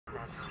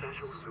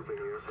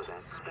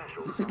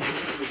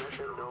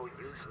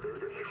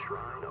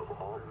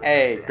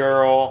Hey,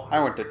 girl, I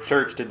went to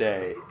church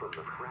today.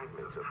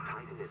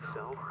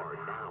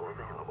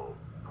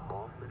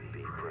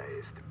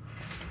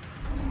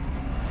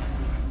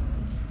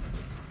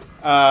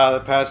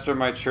 The pastor of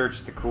my church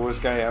is the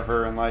coolest guy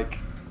ever, and like,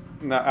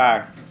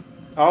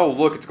 oh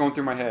look, it's going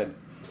through my head.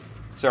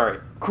 Sorry,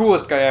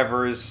 coolest guy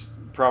ever is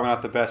probably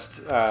not the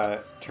best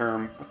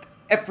term. What the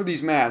F for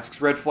these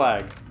masks? Red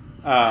flag.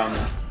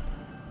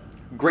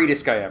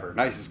 Greatest guy ever,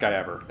 nicest guy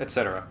ever,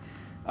 etc.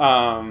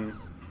 And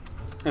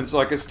so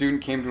like a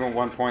student came to him at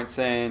one point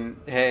saying,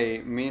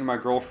 "Hey, me and my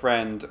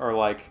girlfriend are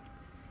like,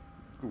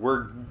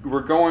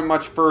 we're going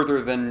much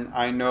further than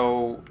I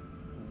know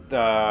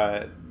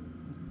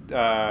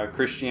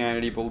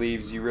Christianity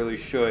believes you really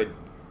should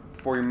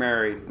before you're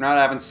married. We're not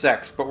having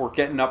sex, but we're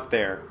getting up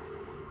there,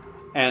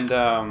 and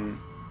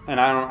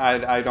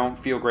I don't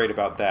feel great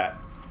about that."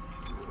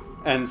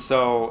 And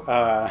so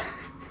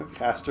the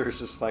pastor is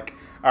just like,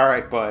 "All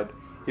right, bud.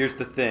 Here's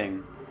the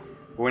thing.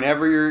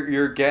 Whenever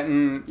you're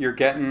getting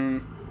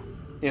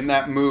in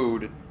that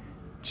mood,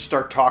 just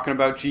start talking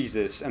about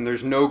Jesus. And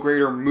there's no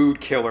greater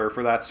mood killer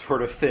for that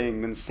sort of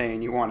thing than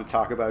saying you want to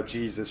talk about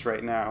Jesus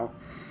right now."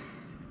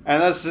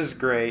 And this is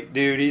great,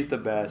 dude. He's the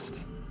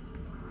best.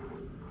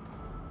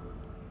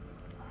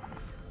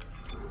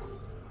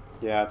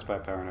 Yeah, it's by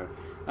Power Node.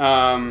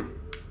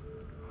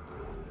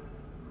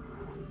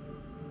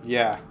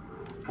 Yeah,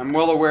 I'm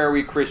well aware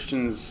we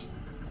Christians,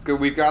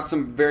 we've got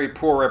some very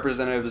poor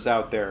representatives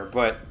out there,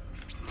 but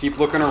keep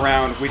looking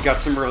around. We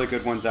got some really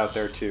good ones out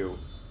there too.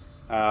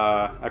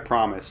 I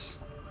promise.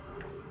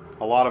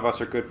 A lot of us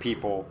are good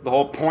people. The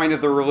whole point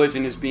of the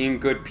religion is being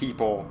good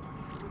people.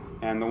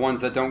 And the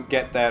ones that don't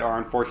get that are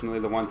unfortunately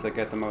the ones that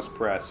get the most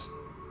press.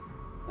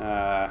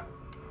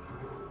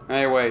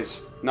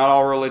 Anyways, not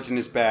all religion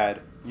is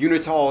bad.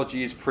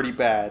 Unitology is pretty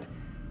bad.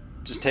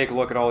 Just take a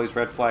look at all these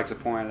red flags I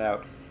pointed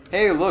out.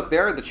 Hey, look,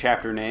 there are the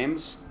chapter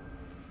names.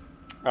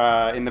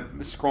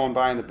 Scrolling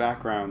by in the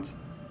background.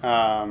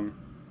 What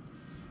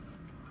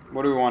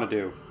do we want to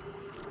do?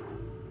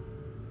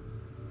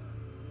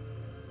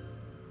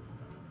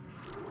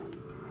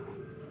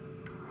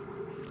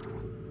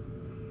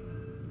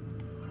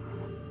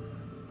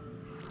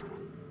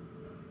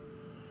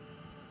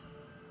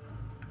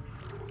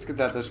 Let's get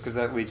that just because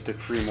that leads to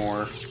 3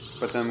 more.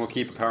 But then we'll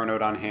keep a power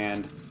node on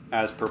hand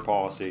as per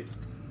policy.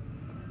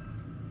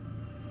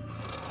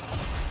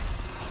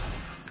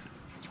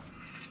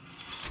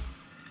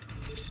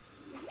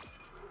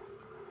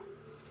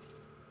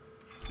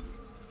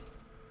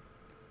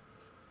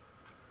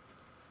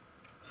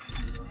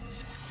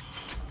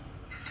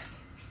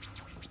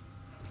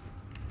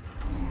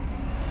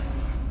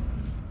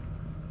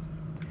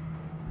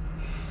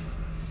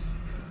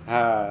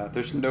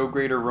 There's no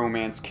greater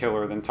romance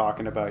killer than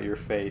talking about your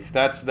faith.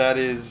 That's a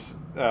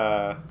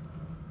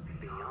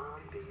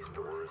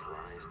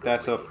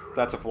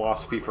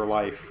philosophy for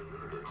life.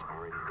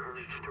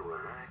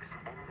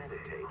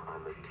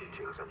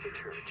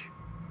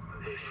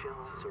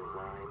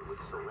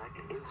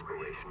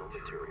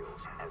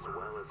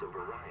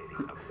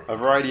 A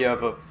variety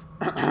of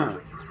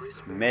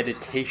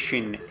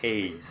meditation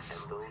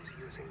aids.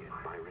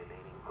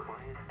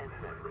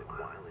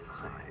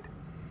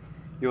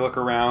 You look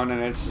around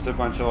and it's just a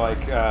bunch of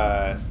like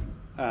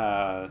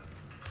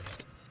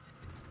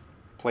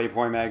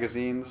Playboy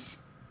magazines.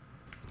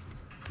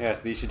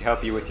 Yes, these should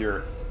help you with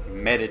your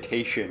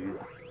meditation.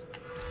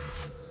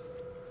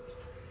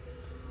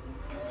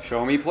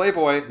 Show me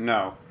Playboy.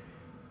 No.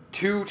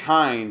 2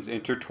 tines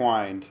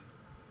intertwined.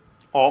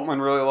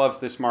 Altman really loves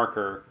this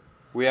marker.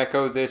 We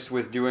echo this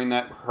with doing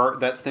that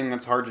thing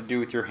that's hard to do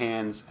with your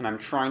hands, and I'm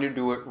trying to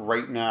do it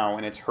right now,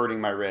 and it's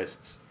hurting my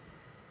wrists.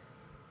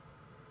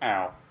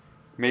 Ow.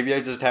 Maybe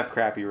I just have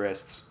crappy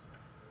wrists.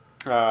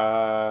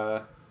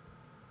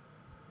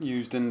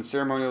 Used in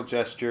ceremonial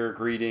gesture,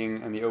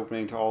 greeting, and the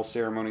opening to all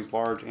ceremonies,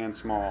 large and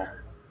small.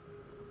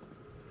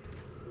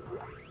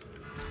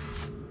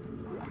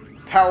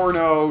 Power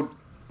node!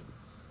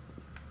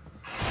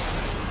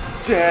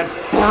 Dead.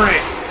 Burn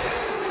it!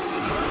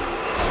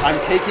 I'm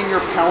taking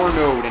your power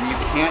node and you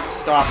can't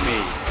stop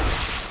me.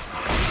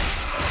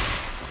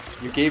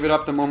 You gave it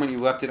up the moment you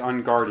left it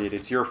unguarded.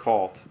 It's your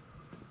fault.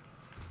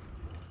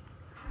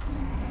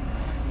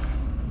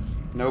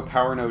 No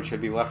power node should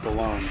be left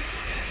alone.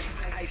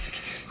 Isaac,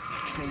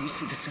 can you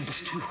see the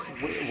symbols too?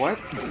 Wait, what?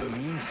 What do it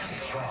mean?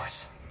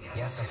 Straws.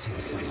 Yes, I see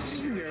the symbols.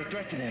 You're a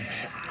threat to them.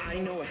 I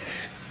know it.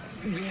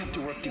 We have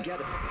to work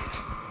together.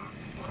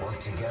 Work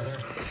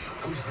together?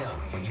 Who's them?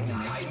 When you mean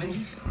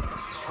Titan?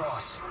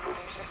 Straws.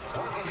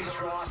 Work with me,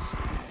 Straws.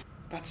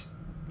 That's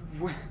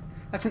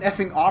an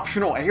effing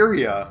optional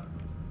area.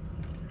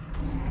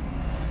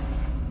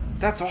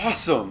 That's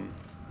awesome.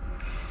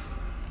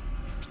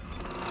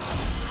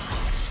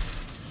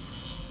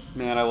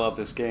 Man, I love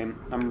this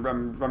game. I'm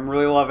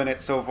really loving it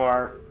so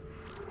far.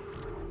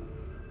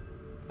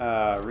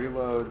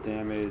 Reload,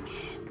 damage,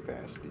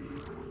 capacity.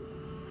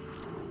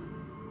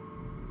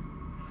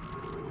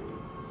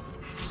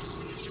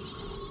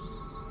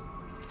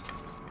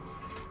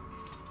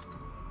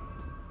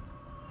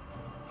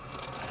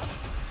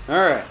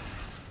 Alright.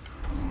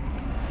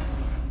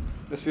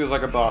 This feels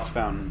like a boss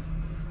fountain.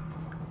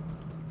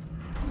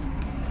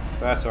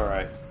 But that's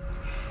alright.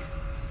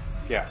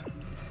 Yeah.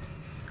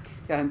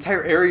 Yeah, the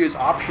entire area is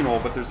optional,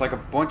 but there's like a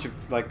bunch of,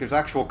 like, there's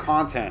actual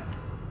content.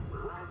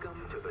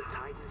 Welcome to the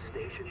Titan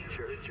Station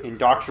Church of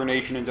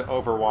Indoctrination into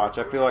Overwatch.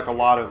 I feel like a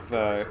lot of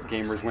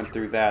gamers went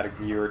through that a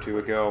year or two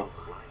ago.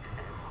 Light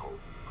and Hope.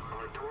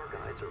 Our tour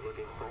guides are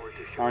looking forward to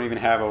I don't showing even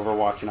have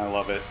Overwatch and I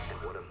love it.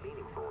 and what a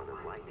meaningful and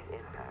enlightening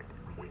impact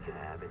we can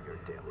have in your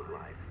daily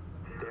life.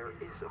 There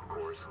is, of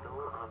course, no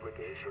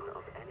obligation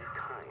of any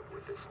kind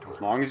with this tour. As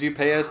long as you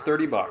pay us $30.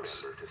 Remember to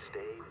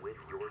stay with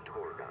your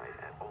tour guide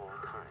at all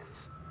times.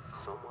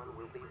 Someone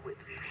will be with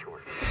you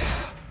shortly.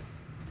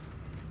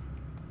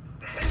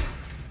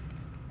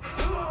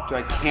 Dude,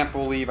 I can't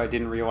believe I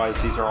didn't realize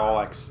these are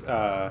all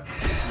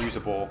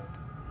usable.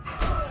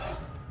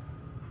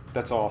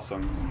 That's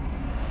awesome.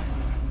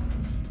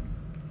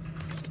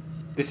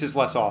 This is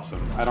less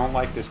awesome. I don't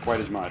like this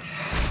quite as much.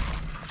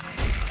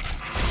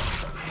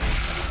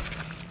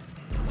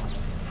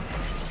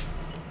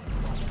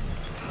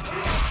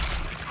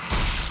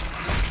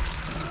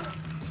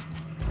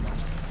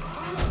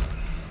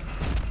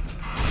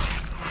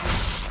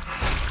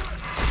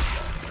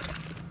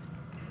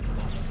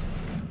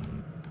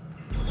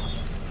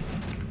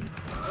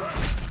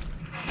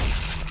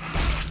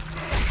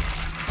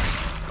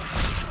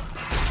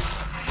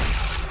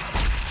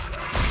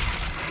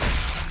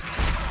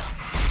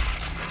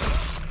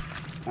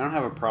 I don't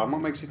have a problem.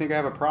 What makes you think I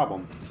have a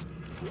problem?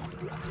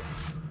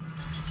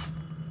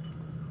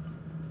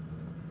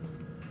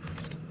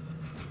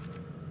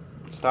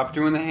 Stop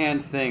doing the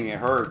hand thing. It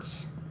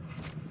hurts.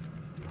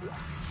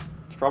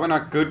 It's probably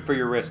not good for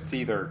your wrists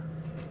either.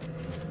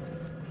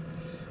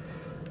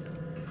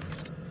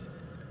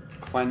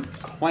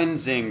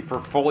 Cleansing for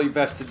fully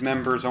vested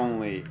members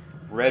only.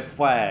 Red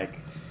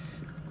flag.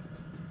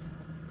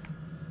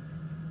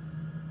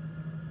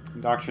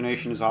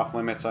 Indoctrination is off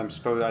limits. I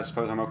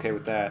suppose I'm okay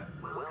with that.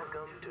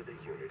 Welcome to the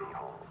Unity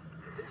Hall.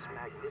 This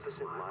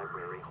magnificent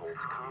library holds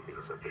copies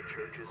of the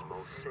Church's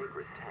most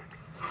sacred texts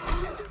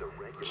and is a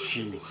regular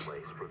meeting Jeez.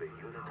 place for the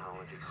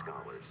Unitology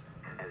scholars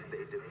as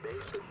they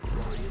debate the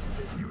glorious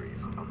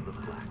mysteries of the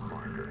Black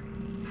Marker.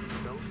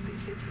 Note the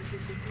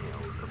intricate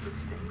details of the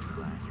stained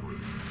glass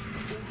roof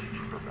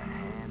forged from the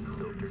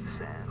hand-filtered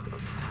sand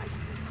of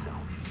Titan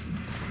itself.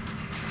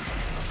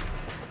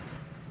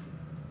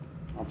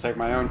 I'll take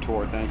my own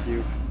tour, thank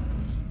you.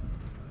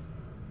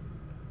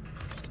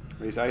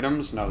 Are these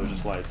items? No, they're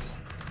just lights.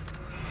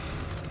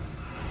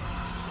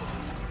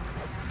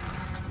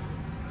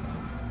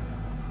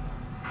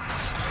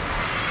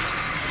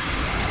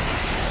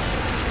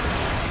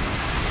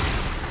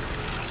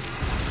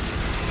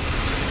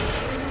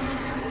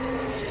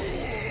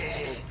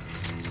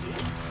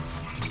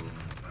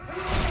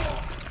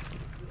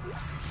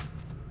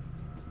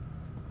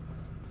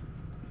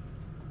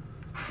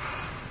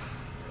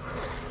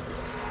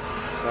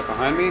 Is that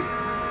behind me?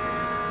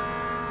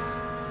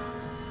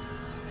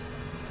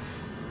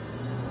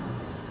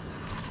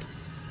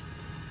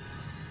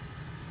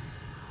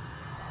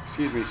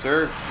 Excuse me,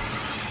 sir.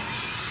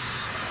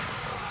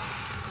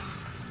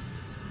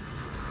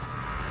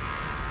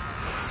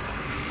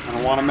 I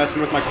don't want to mess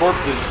with my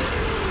corpses.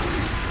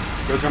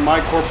 Those are my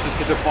corpses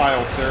to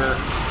defile, sir.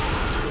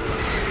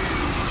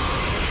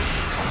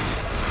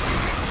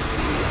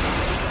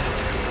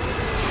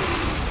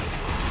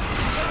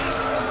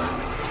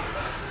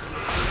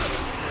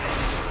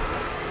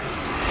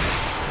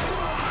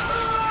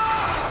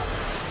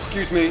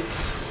 Excuse me.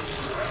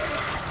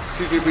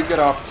 Excuse me, please get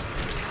off.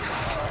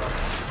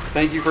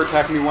 Thank you for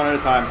attacking me one at a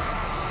time.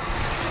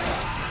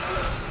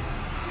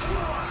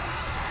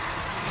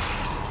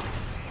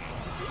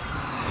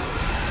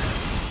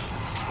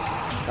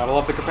 Gotta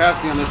love the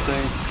capacity on this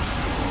thing.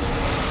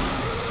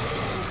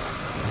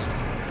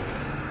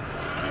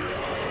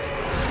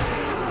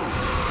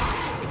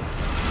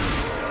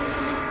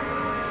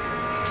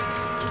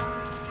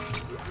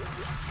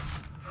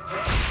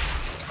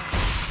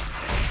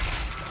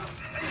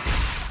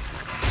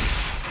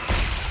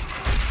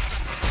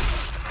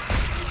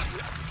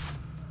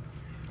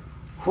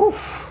 Whew.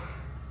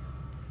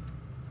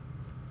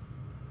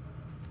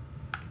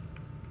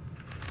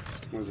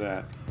 What was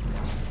that?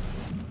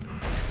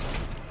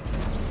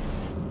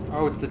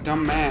 Oh, it's the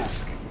dumb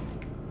mask.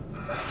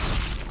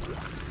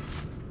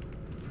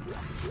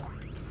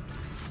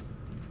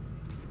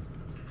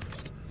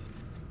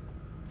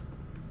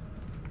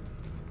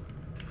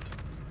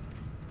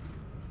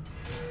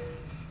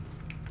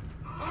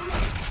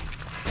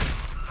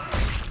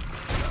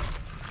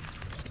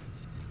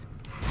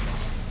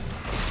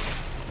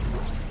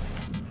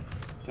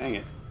 Dang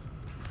it.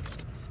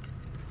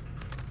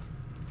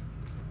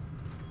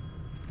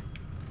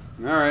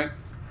 Alright.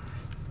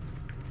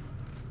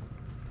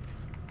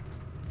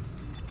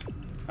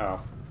 Oh.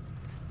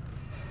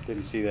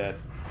 Didn't see that.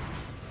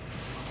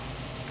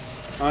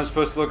 I'm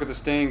supposed to look at the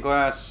stained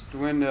glass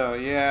window.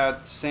 Yeah,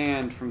 it's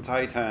sand from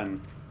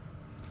Titan.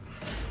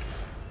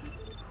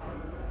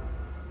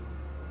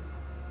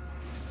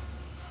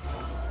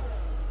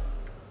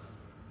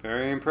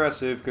 Very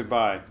impressive.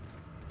 Goodbye.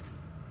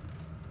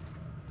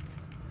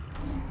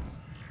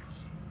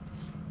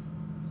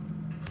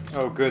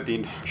 Oh, good. The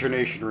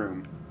indoctrination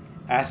room.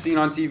 As seen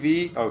on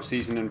TV. Oh,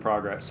 season in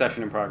progress.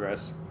 Session in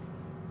progress.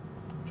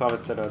 Thought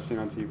it said as seen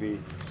on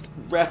TV.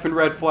 Ref and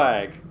red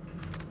flag.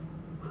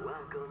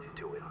 Welcome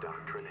to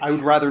indoctrination. I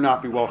would rather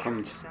not be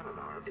welcomed.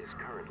 Seminar is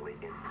currently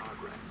in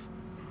progress.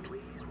 Please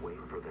wait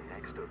for the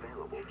next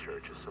available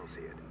church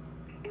associate.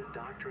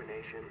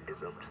 Indoctrination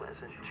is a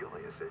pleasant,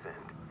 joyous event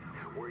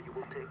where you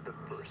will take the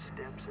first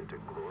steps into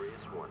glorious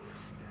oneness.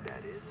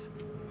 That is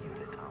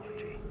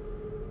Unitology.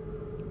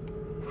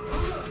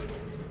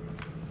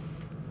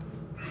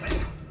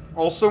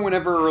 Also,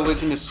 whenever a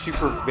religion is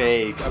super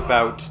vague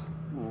about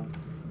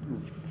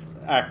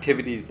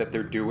activities that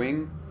they're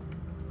doing,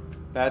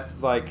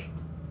 that's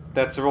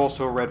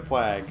also a red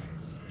flag.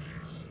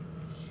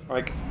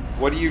 Like,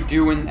 what do you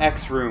do in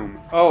X room?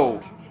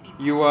 Oh,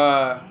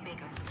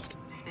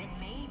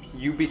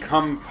 you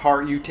become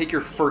you take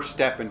your first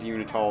step into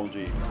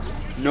Unitology.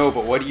 No,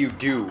 but what do you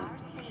do?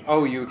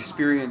 Oh, you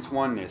experience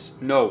oneness.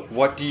 No,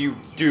 what do you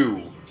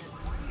do?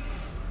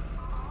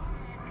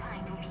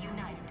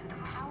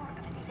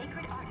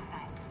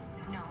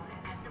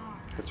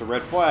 That's a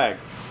red flag.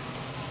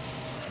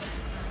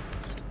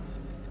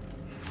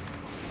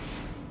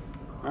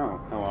 Oh,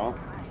 hello.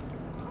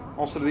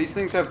 Also, do these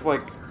things have,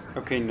 like...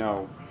 Okay,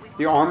 no.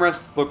 The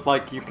armrests look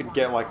like you could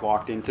get, like,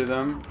 locked into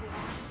them.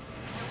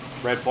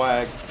 Red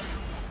flag.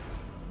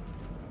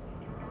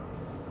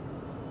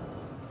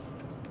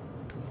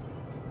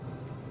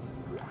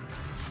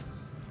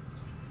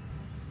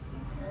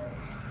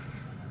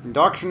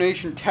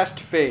 Indoctrination test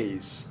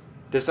phase.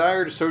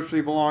 Desire to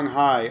socially belong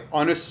high.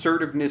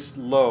 Unassertiveness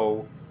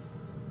low.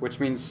 Which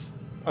means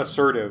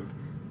assertive.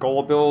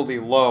 Gullibility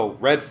low.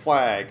 Red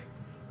flag.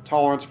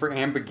 Tolerance for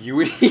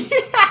ambiguity.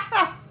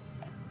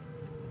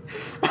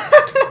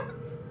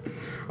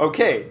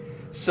 Okay,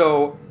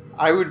 so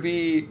I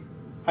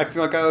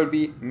feel like I would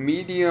be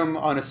medium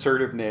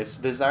unassertiveness.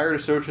 Desire to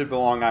socially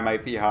belong, I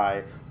might be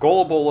high.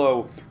 Gullible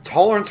low.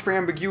 Tolerance for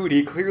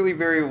ambiguity, clearly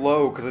very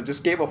low, because I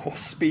just gave a whole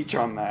speech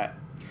on that.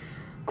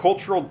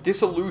 Cultural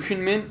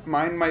disillusionment,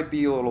 mine might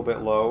be a little bit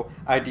low.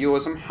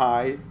 Idealism,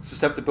 high.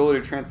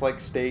 Susceptibility to trance-like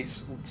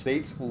states,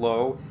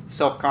 low.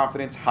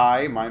 Self-confidence,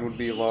 high. Mine would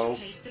be low.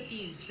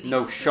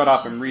 No, shut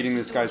up. I'm reading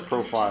this guy's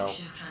profile.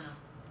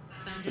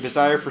 The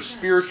desire for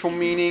spiritual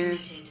meaning,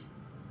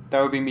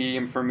 that would be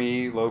medium for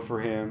me, low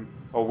for him.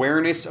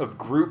 Awareness of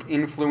group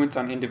influence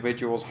on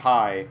individuals,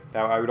 high.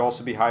 That would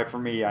also be high for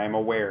me. I am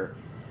aware.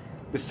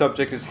 This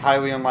subject is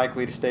highly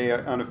unlikely to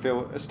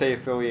stay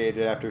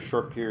affiliated after a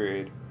short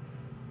period.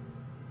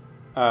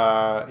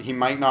 He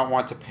might not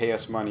want to pay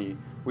us money.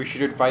 We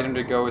should invite him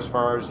to go as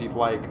far as he'd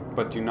like,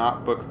 but do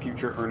not book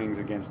future earnings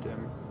against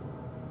him.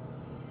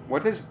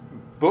 What does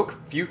book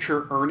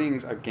future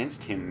earnings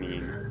against him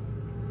mean?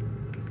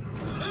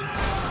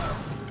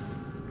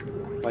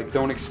 Like,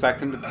 don't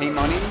expect him to pay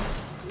money?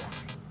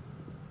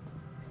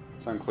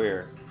 It's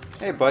unclear.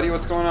 Hey, buddy,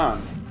 what's going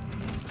on?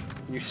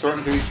 You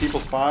sorting through these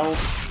people's files?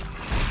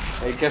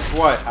 Hey, guess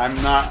what? I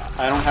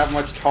don't have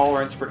much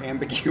tolerance for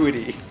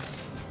ambiguity.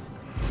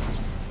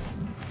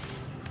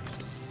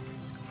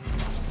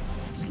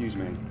 Excuse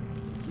me.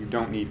 You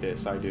don't need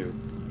this, I do.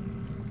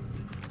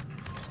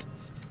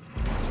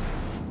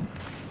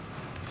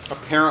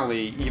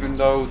 Apparently, even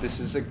though this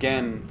is,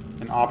 again,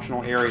 an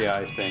optional area,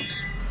 I think.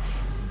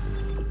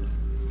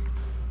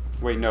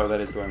 Wait, no, that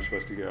is the way I'm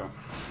supposed to go.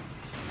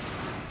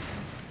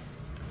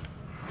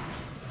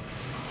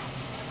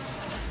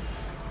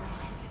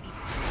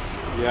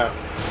 Yeah.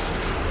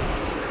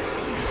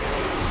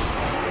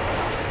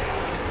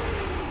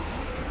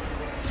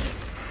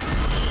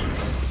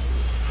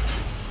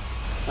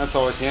 That's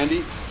always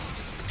handy.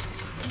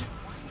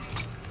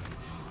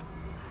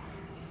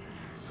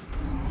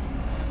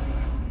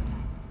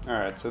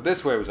 Alright, so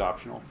this way was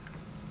optional.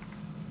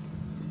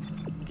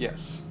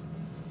 Yes.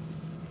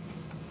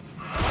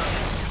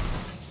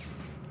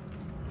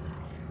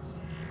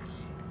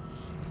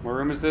 What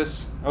room is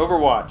this?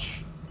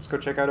 Overwatch. Let's go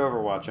check out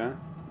Overwatch, huh?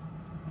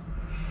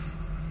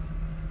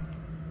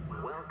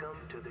 Welcome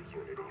to the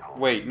Unity Hall.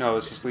 Wait, no,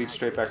 this just leads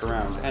straight back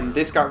around. And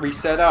this got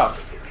reset up.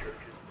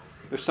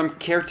 There's some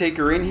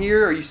caretaker in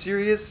here? Are you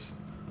serious?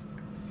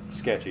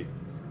 Sketchy.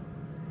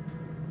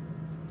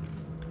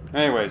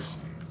 Anyways.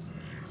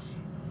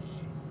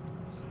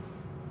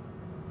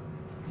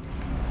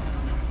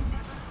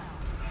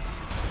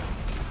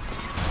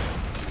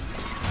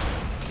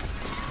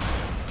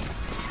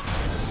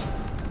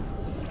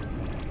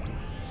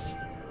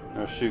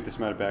 Oh shoot, this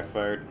might have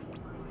backfired.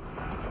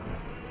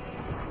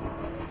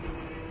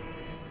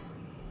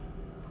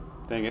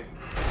 Dang it.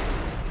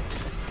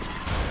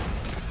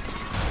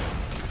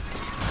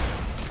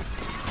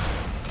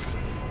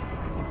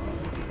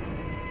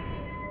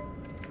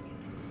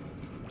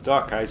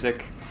 Duck,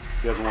 Isaac.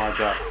 He doesn't want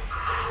to duck.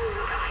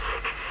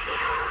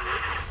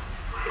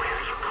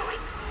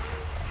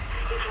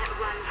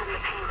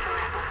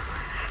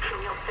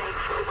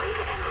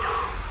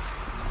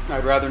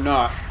 I'd rather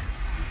not.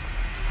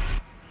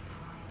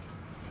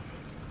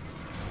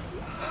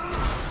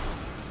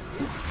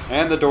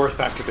 And the door's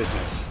back to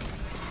business.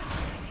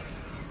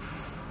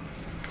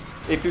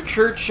 If your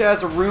church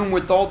has a room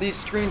with all these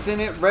screens in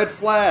it, red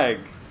flag.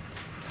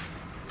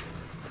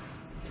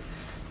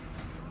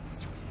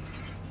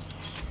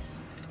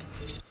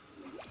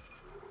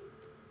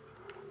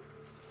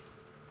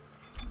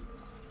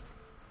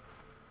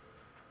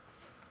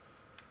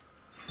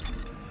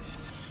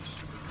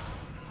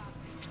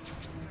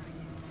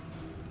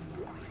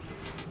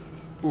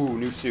 Ooh,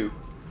 new suit.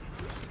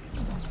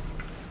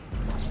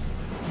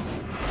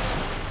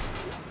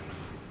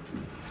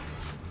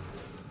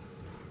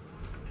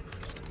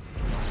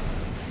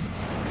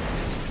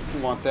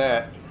 Want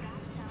that.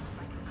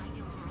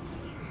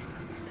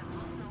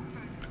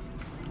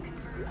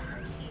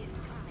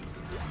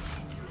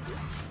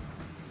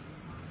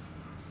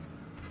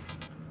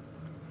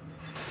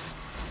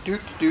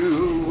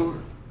 Do.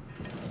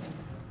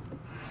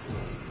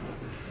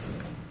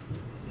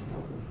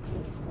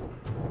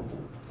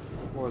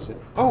 What was it?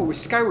 Oh,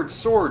 Skyward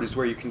Sword is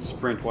where you can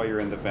sprint while you're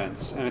in the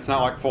vents, and it's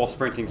not like full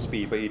sprinting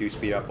speed, but you do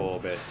speed up a little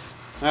bit.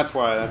 That's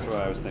what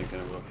I was thinking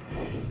of.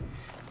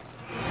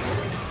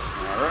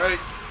 Alright.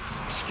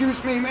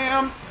 Excuse me,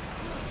 ma'am.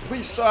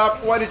 Please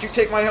stop. Why did you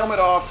take my helmet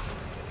off?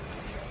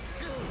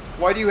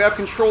 Why do you have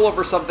control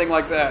over something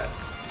like that?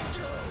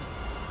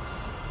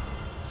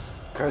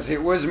 'Cause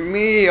it was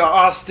me,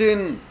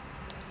 Austin.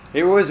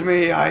 It was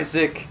me,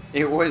 Isaac.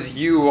 It was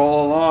you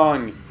all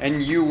along.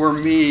 And you were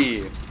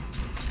me.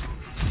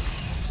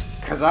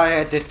 'Cause I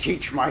had to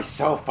teach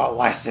myself a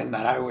lesson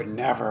that I would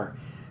never,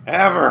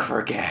 ever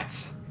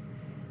forget.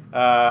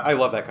 I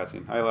love that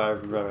cutscene. I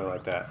really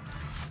like that.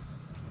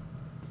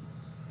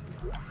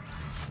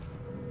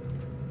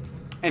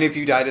 And if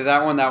you die to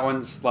that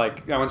one's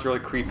really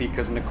creepy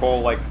because Nicole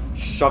like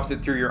shoves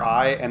it through your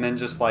eye and then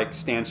just like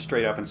stands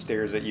straight up and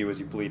stares at you as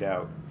you bleed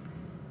out.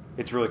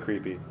 It's really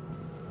creepy.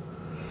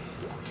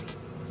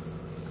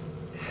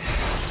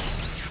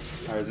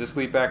 Alright, does this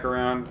lead back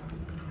around?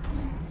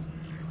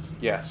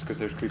 Yes, because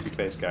there's creepy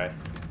face guy.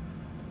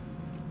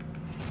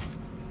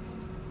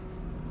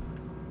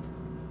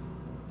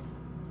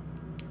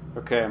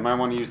 Okay, I might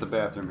want to use the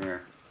bathroom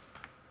here.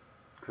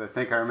 Because I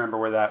think I remember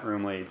where that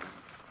room leads.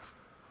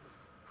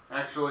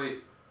 Actually,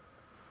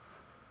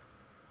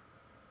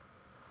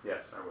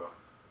 yes, I will.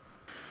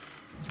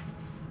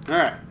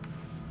 Alright,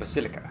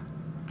 Basilica.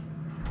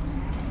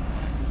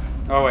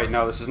 Oh wait,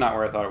 no, this is not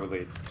where I thought it would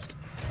lead.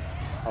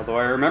 Although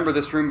I remember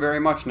this room very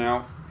much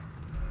now.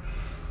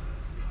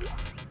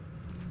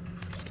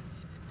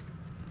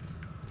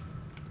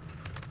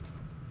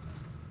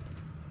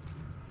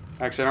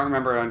 Actually, I don't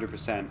remember it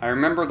 100%. I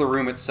remember the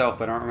room itself,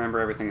 but I don't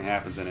remember everything that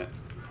happens in it.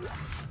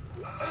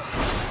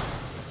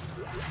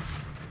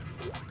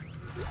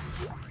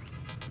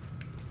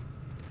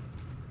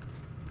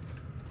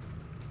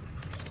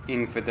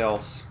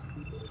 Infidels.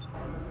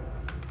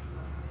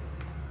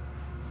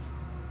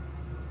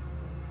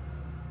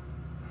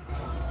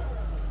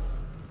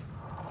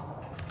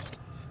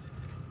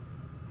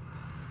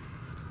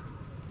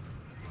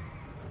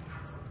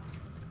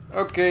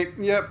 Okay,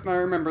 yep, I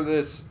remember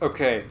this.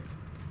 Okay.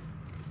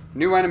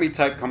 New enemy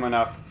type coming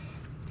up.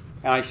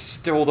 And I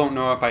still don't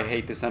know if I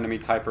hate this enemy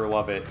type or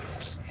love it.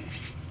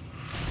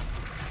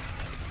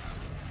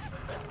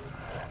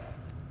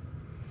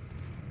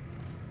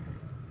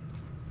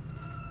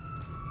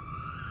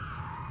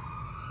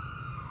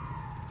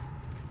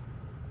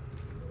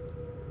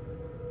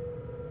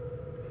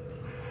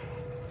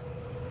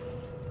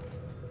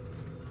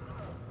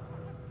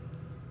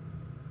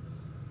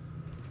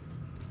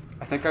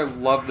 I think I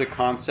love the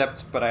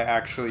concepts, but I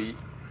actually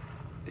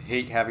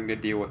hate having to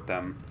deal with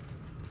them.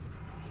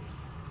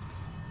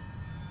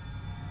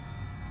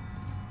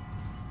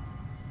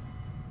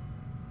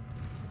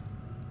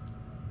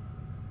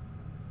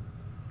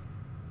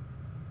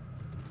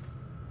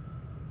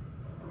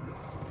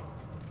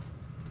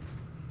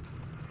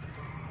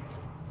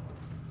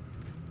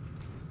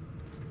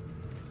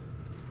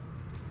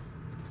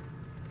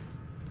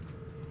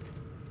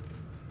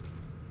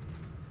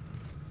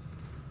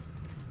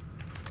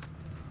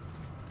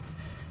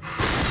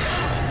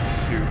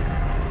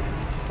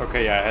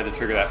 Okay, yeah, I had to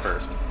trigger that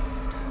first.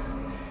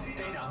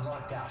 Data, I'm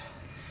locked out.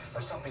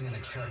 There's something in the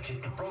church.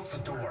 It broke the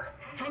door.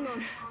 Hang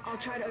on. I'll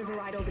try to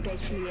override all the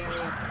gates in the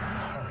area.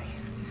 Hurry.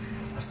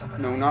 There's something.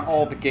 No, not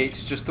all the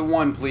gates, just the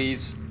one,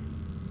 please.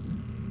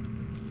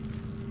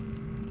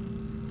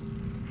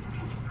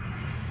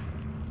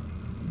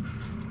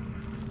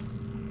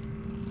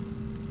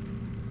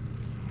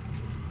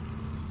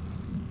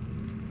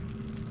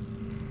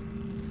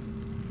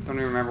 Don't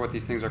even remember what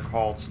these things are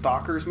called.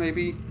 Stalkers,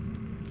 maybe?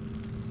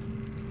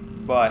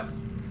 But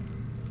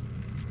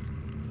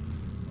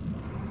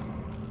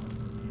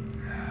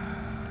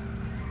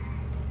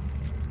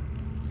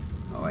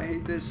oh, I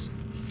hate this.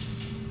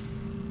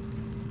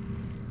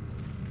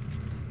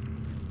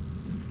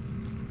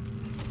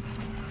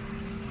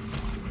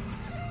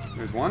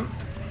 There's one.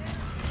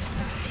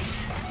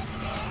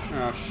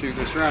 Oh shoot,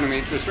 they're surrounding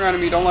me. They're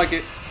surrounding me, don't like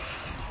it.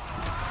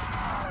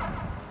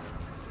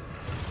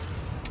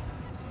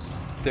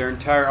 Their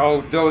entire...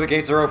 Oh, no, the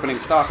gates are opening.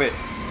 Stop it.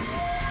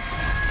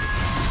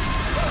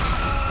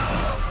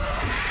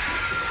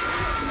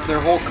 their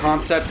whole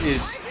concept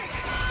is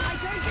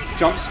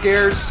jump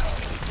scares.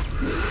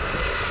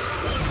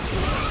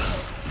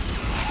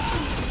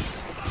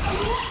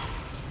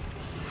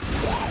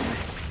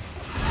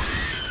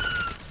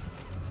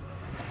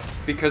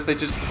 Because they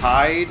just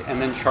hide and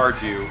then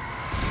charge you.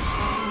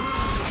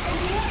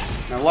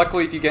 Now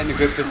luckily if you get in a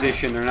good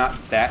position, they're not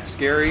that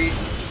scary.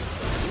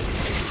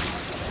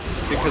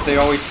 Because they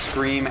always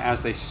scream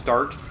as they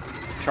start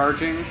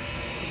charging.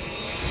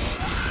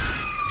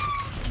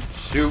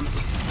 Shoot.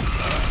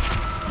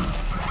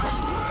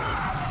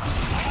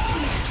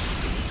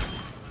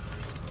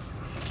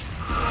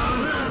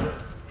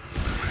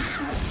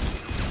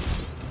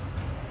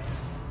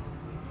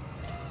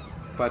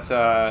 But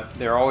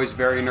they're always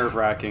very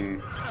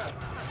nerve-wracking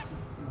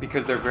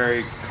because their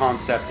very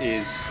concept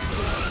is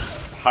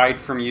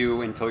hide from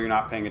you until you're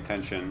not paying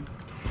attention.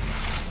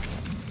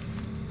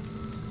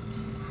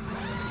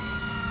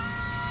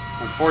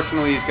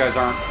 Unfortunately, these guys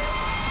aren't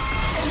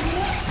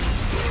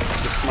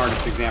the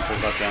smartest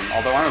examples of them,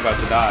 although I'm about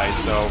to die,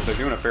 so they're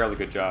doing a fairly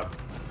good job.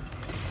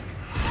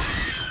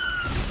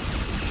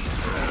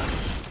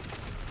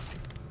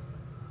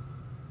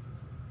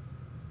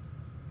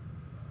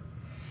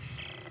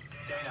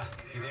 Dana,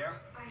 you there?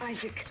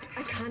 Isaac,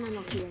 I can't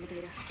unlock the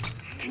elevator.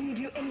 Can you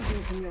do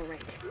anything from your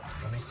end?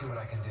 Let me see what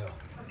I can do.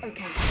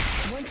 Okay.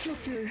 Once you're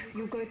through,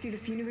 you'll go through the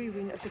funerary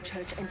wing of the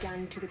church and down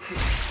into the creek.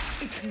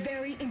 It's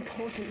very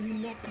important you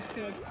not be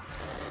heard.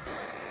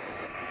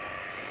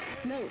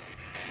 No.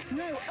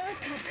 No,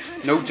 Earthcap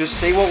can't... No, just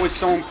say what was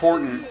so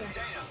important.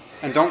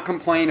 And don't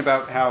complain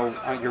about how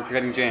you're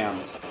getting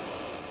jammed.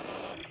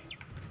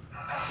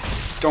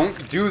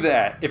 Don't do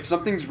that. If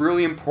something's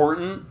really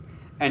important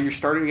and you're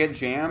starting to get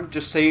jammed,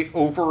 just say it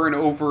over and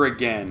over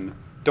again.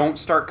 Don't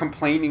start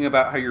complaining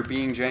about how you're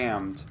being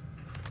jammed.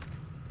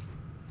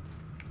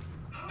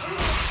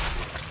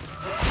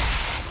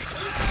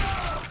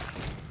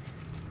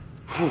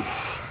 Whew.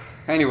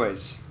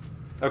 Anyways.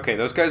 Okay,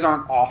 those guys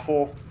aren't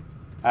awful.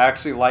 I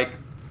actually like...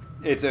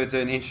 It's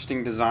an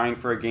interesting design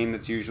for a game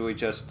that's usually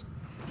just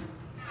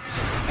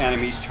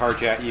enemies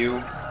charge at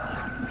you.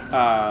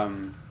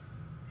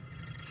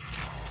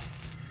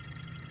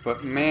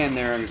 But man,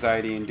 they're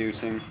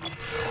anxiety-inducing.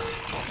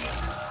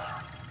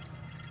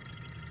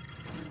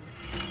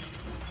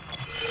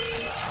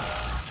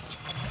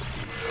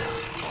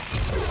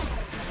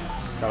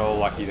 Got a little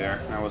lucky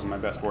there. That wasn't my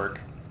best work.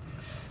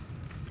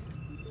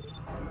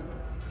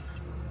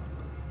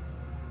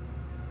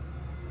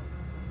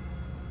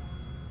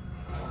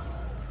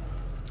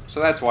 So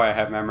that's why I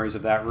have memories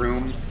of that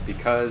room,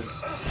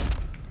 because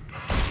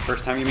it's the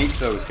first time you meet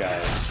those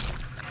guys. Is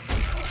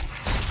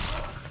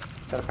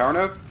that a power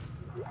node?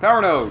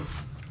 Power node!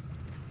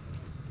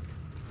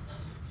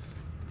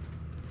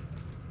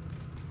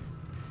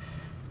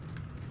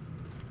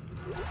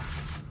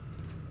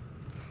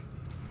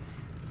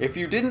 If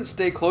you didn't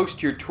stay close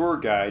to your tour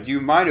guide,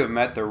 you might have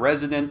met the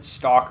resident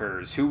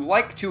stalkers, who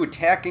like to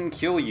attack and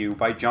kill you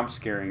by jump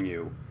scaring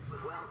you.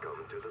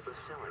 Welcome to the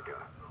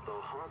Basilica. The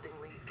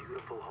hauntingly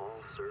beautiful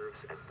hall serves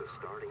as the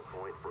starting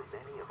point for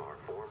many of our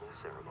formal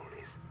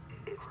ceremonies.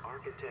 Its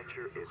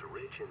architecture is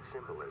rich in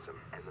symbolism,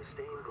 and the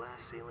stained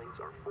glass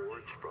ceilings are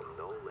forged from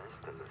no less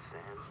than the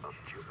sands of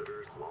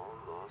Jupiter's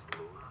long-lost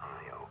moon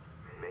Io,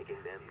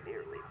 making them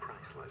nearly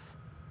priceless.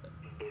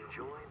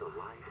 Enjoy the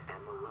light and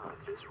the love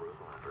this room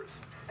offers,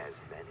 as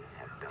many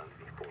have done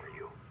before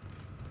you.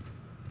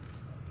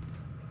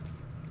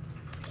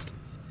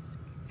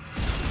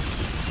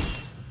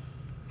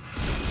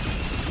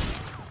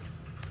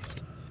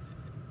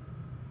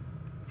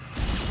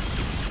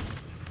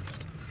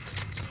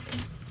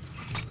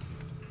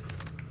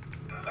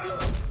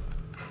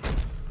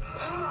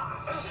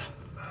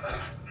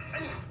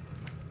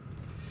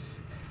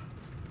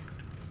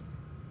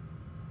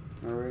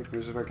 Alright,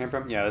 this is where I came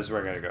from? Yeah, this is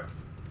where I gotta go.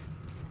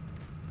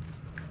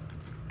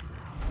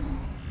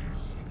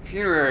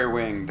 Funerary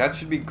wing. That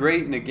should be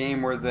great in a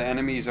game where the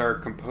enemies are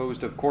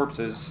composed of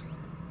corpses.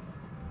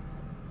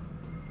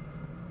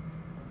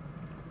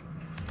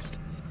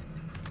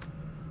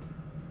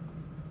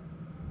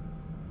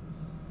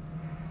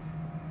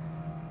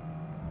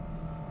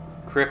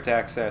 Crypt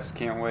access.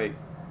 Can't wait.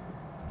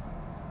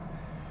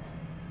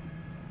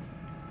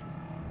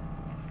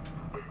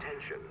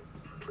 Attention.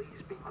 Please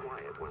be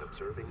quiet when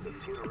observing the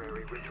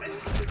funerary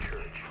rituals of the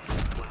church.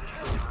 Flash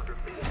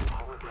photography and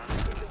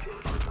holographic imaging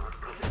are not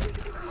permitted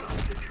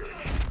inside the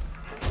church.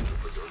 Thank you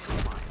for your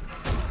compliance.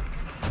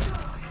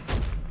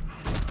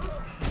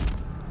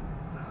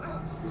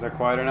 Is that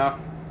quiet enough?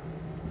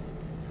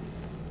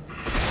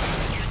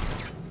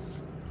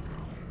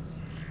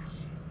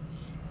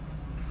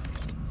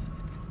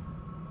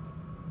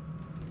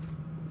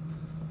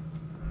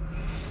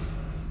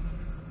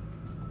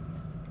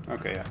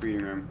 Okay, yeah,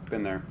 reading room.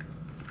 Been there.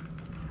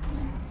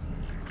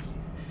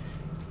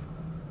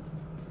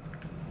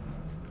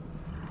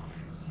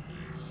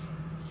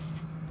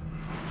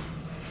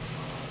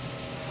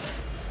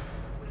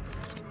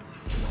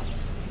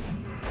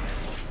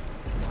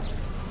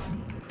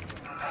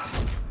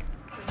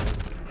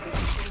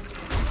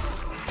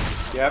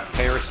 Yep,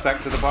 pay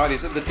respect to the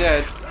bodies of the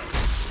dead.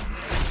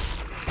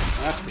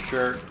 That's for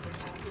sure.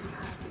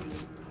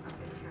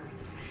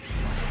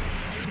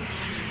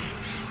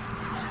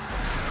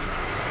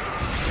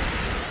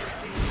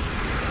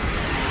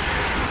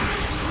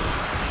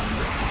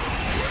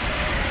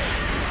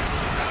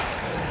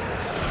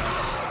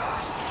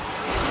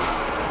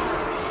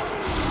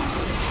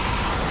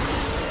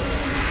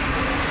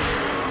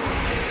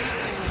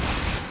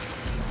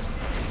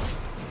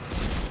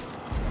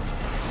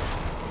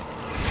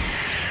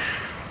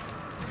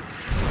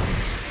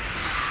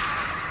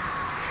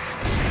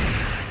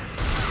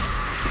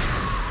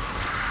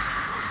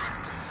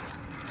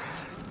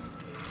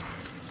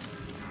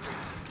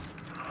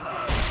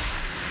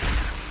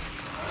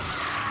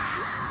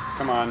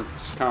 Come on,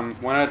 just come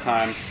one at a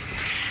time.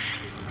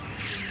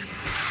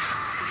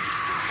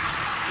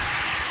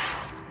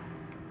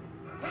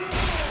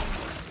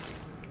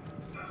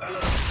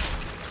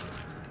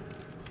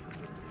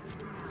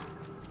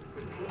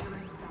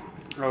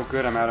 Oh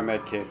good, I'm out of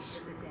med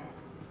kits.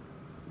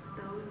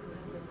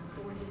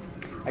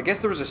 I guess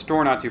there was a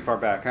store not too far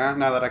back, huh?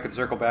 Now that I could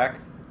circle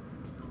back.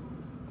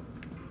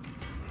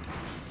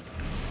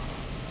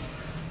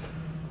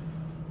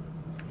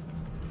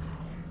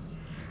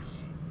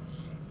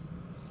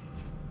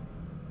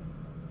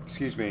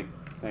 Excuse me.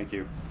 Thank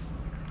you.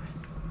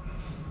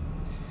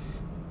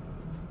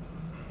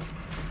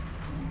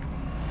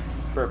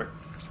 Perfect.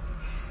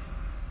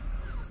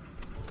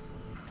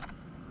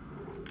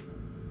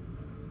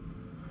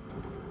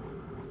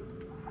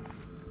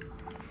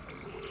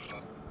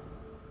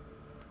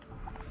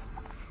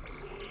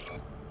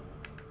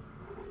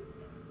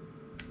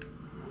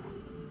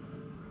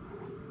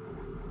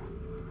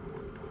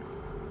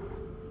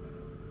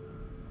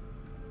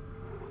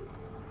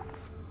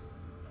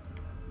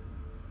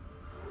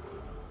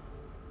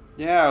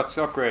 Yeah, let's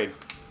upgrade.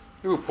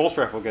 Ooh, pulse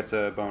rifle gets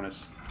a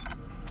bonus.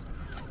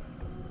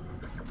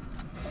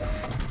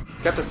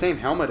 It's got the same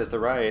helmet as the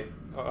riot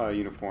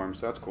uniform,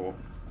 so that's cool.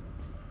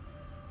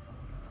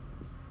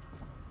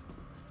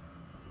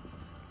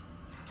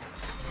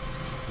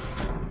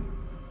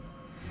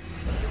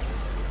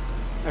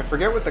 I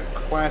forget what the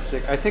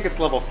classic... I think it's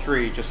level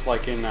 3, just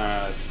like in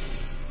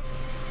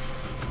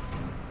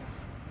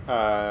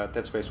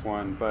Dead Space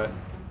 1, but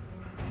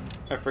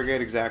I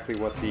forget exactly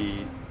what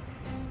the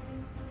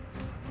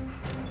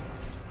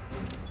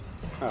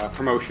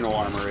promotional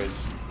armor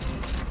is.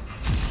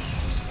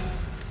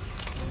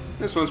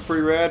 This one's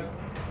pretty rad.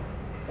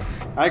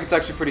 I think it's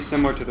actually pretty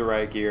similar to the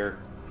riot gear,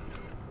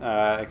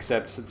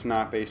 except it's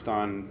not based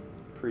on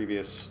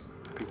previous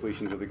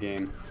completions of the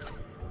game.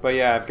 But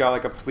yeah, I've got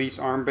like a police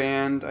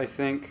armband, I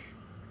think.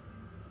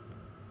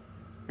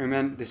 And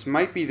then this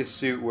might be the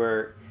suit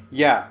where,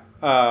 yeah,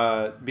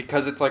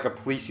 because it's like a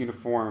police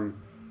uniform,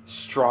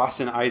 Strauss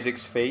and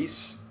Isaac's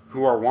face,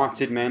 who are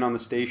wanted men on the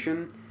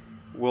station,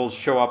 will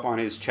show up on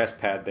his chest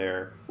pad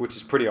there, which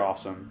is pretty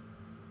awesome.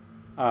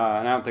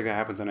 And I don't think that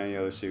happens on any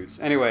other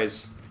suits.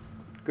 Anyways,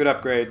 good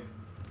upgrade.